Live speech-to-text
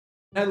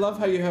I love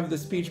how you have the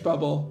speech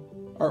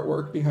bubble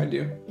artwork behind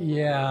you.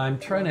 Yeah, I'm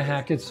trying to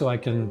hack it so I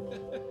can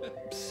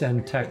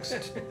send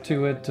text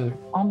to it.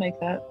 I'll make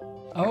that.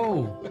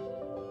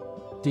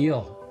 Oh,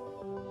 deal.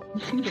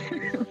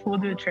 We'll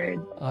do a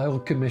trade. I'll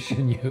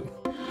commission you.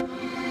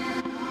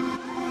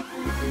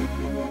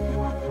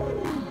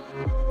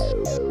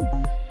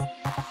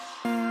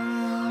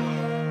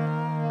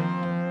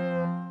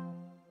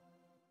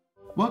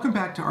 Welcome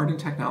back to Art and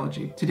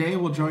Technology. Today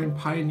we'll join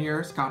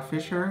pioneer Scott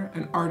Fisher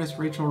and artist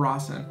Rachel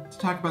Rossin to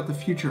talk about the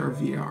future of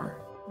VR.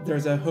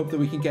 There's a hope that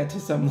we can get to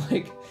some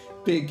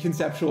big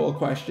conceptual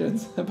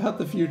questions about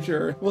the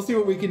future. We'll see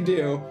what we can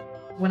do.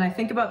 When I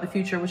think about the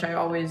future, which I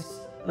always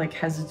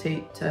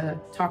hesitate to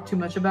talk too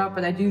much about,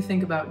 but I do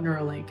think about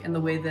Neuralink and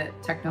the way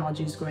that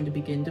technology is going to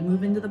begin to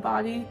move into the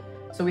body.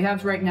 So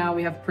right now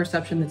we have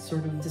perception that's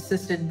sort of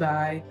assisted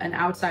by an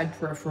outside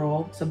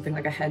peripheral, something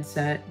like a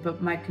headset.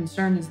 But my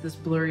concern is this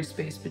blurry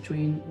space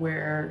between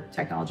where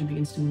technology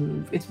begins to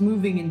move. It's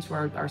moving into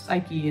our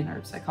psyche and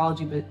our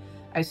psychology, but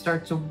I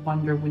start to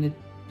wonder when it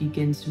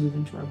begins to move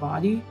into our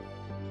body.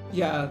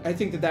 Yeah, I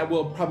think that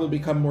will probably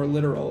become more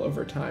literal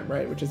over time,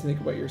 right? Which is, I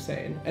think, what you're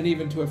saying, and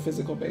even to a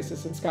physical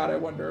basis. And Scott, I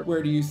wonder,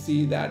 where do you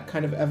see that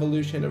kind of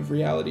evolution of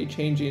reality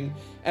changing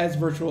as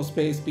virtual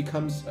space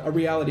becomes a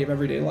reality of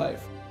everyday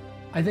life?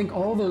 I think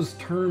all those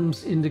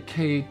terms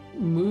indicate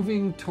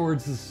moving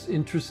towards this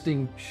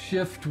interesting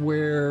shift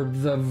where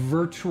the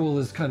virtual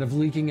is kind of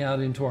leaking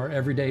out into our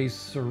everyday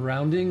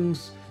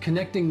surroundings.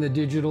 Connecting the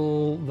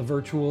digital, the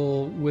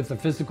virtual with the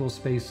physical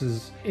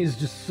spaces is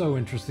just so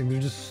interesting.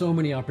 There's just so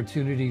many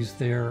opportunities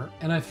there.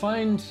 And I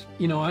find,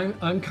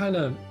 I'm kind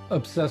of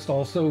obsessed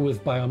also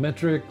with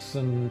biometrics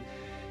and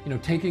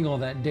taking all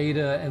that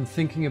data and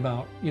thinking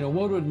about,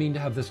 what would it mean to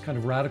have this kind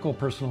of radical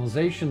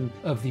personalization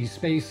of these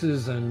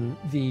spaces and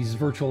these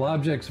virtual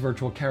objects,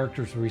 virtual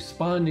characters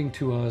responding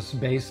to us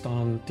based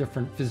on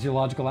different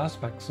physiological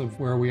aspects of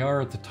where we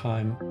are at the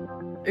time.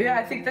 Yeah,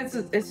 I think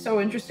it's so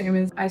interesting. I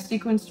mean, I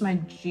sequenced my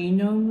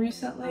genome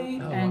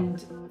recently,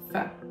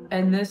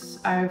 and this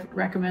I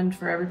recommend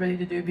for everybody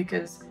to do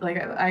because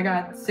I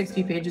got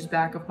 60 pages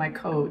back of my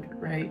code,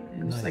 right?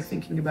 And nice. Just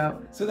thinking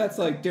about. So that's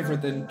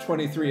different than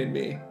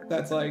 23andMe.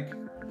 That's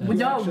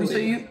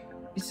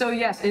So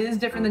yes, it is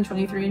different than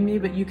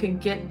 23andMe, but you can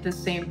get the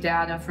same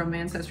data from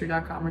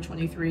Ancestry.com or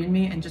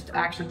 23andMe and just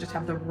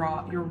have your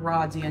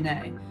raw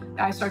DNA.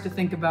 I start to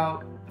think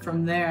about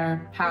from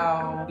there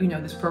how,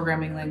 this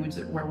programming language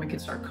where we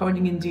could start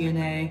coding in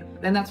DNA.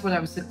 And that's what I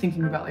was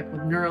thinking about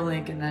with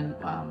Neuralink and then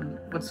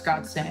what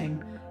Scott's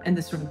saying and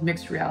this sort of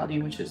mixed reality,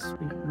 which is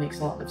makes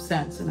a lot of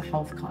sense in a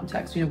health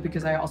context,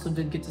 because I also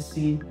did get to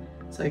see,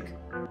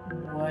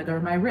 what are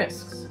my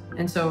risks?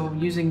 And so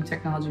using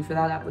technology for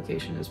that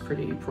application is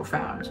pretty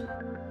profound.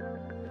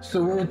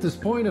 So we're at this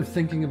point of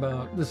thinking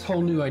about this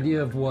whole new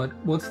idea of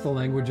what's the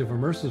language of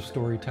immersive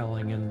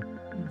storytelling and,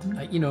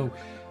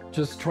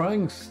 just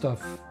trying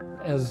stuff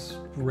as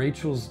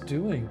Rachel's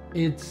doing.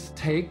 It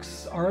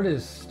takes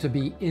artists to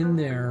be in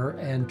there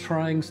and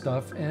trying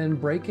stuff and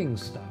breaking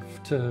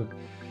stuff to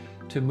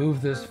move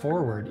this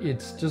forward.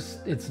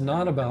 It's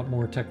not about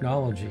more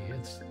technology.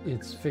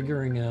 It's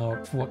figuring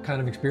out what kind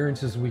of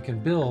experiences we can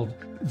build.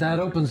 That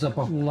opens up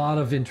a lot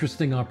of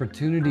interesting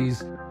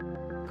opportunities.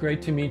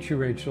 Great to meet you,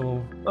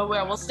 Rachel. Oh,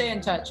 well, we'll stay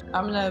in touch.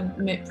 I'm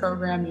gonna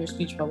program your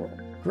speech bubble.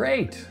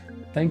 Great,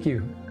 thank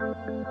you.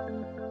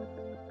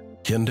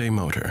 Hyundai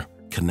Motor,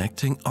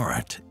 connecting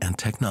art and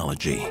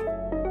technology.